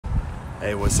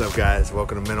Hey, what's up guys?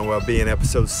 Welcome to Mental Wellbeing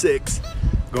episode 6.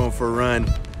 Going for a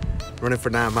run, running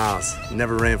for 9 miles.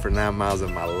 Never ran for 9 miles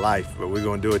in my life, but we're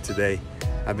gonna do it today.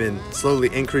 I've been slowly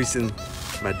increasing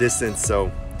my distance,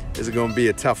 so this is gonna be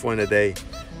a tough one today.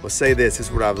 We'll say this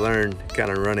is what I've learned kind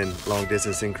of running long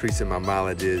distance, increasing my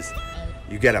mileage is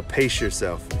you gotta pace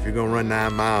yourself. If you're gonna run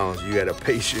 9 miles, you gotta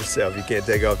pace yourself. You can't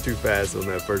take off too fast on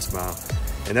that first mile.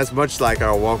 And that's much like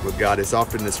our walk with God. It's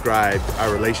often described,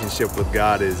 our relationship with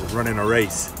God is running a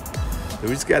race. So we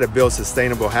just gotta build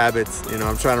sustainable habits. You know,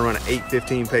 I'm trying to run an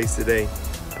 8:15 pace today.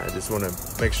 I just wanna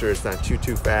make sure it's not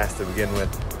too fast to begin with.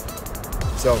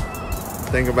 So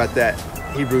think about that.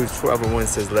 Hebrews 12:1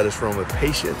 says, let us run with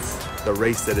patience the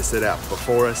race that is set out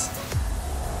before us.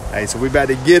 Hey, so we about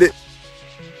to get it.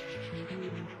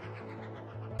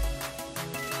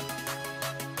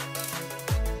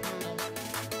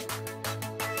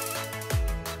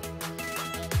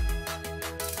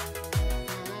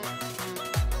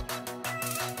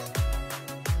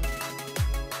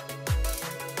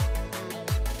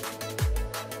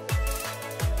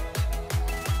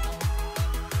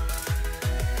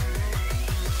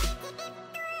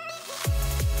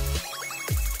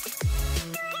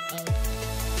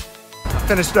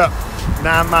 Finished up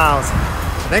 9 miles.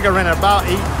 I think I ran at about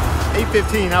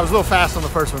 8:15. I was a little fast on the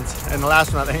first ones, and the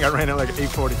last one I think I ran at like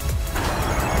 8:40.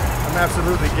 I'm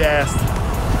absolutely gassed.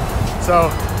 So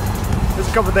there's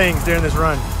a couple things during this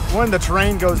run. One, the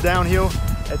terrain goes downhill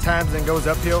at times and goes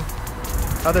uphill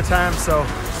other times, so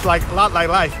it's like a lot like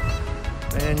life.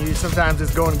 And you sometimes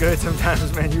it's going good,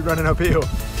 sometimes man you're running uphill,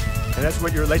 and that's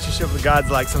what your relationship with God's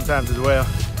like sometimes as well.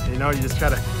 You know, you just try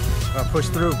to push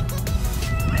through.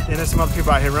 And there's some other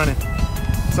people out here running.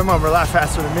 Some of them are a lot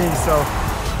faster than me, so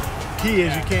the key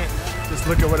is you can't just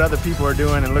look at what other people are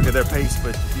doing and look at their pace,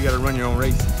 but you gotta run your own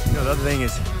race. You know, the other thing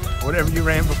is, whatever you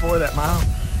ran before that mile,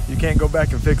 you can't go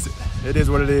back and fix it. It is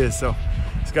what it is, so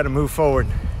just gotta move forward.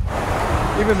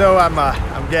 Even though I'm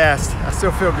gassed, I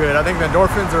still feel good. I think the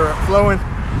endorphins are flowing,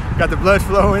 got the blood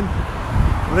flowing,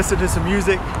 listen to some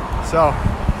music. So,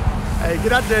 hey,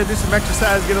 get out there, do some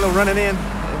exercise, get a little running in.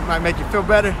 It might make you feel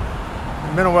better.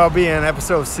 Mental Wellbeing,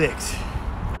 episode 6.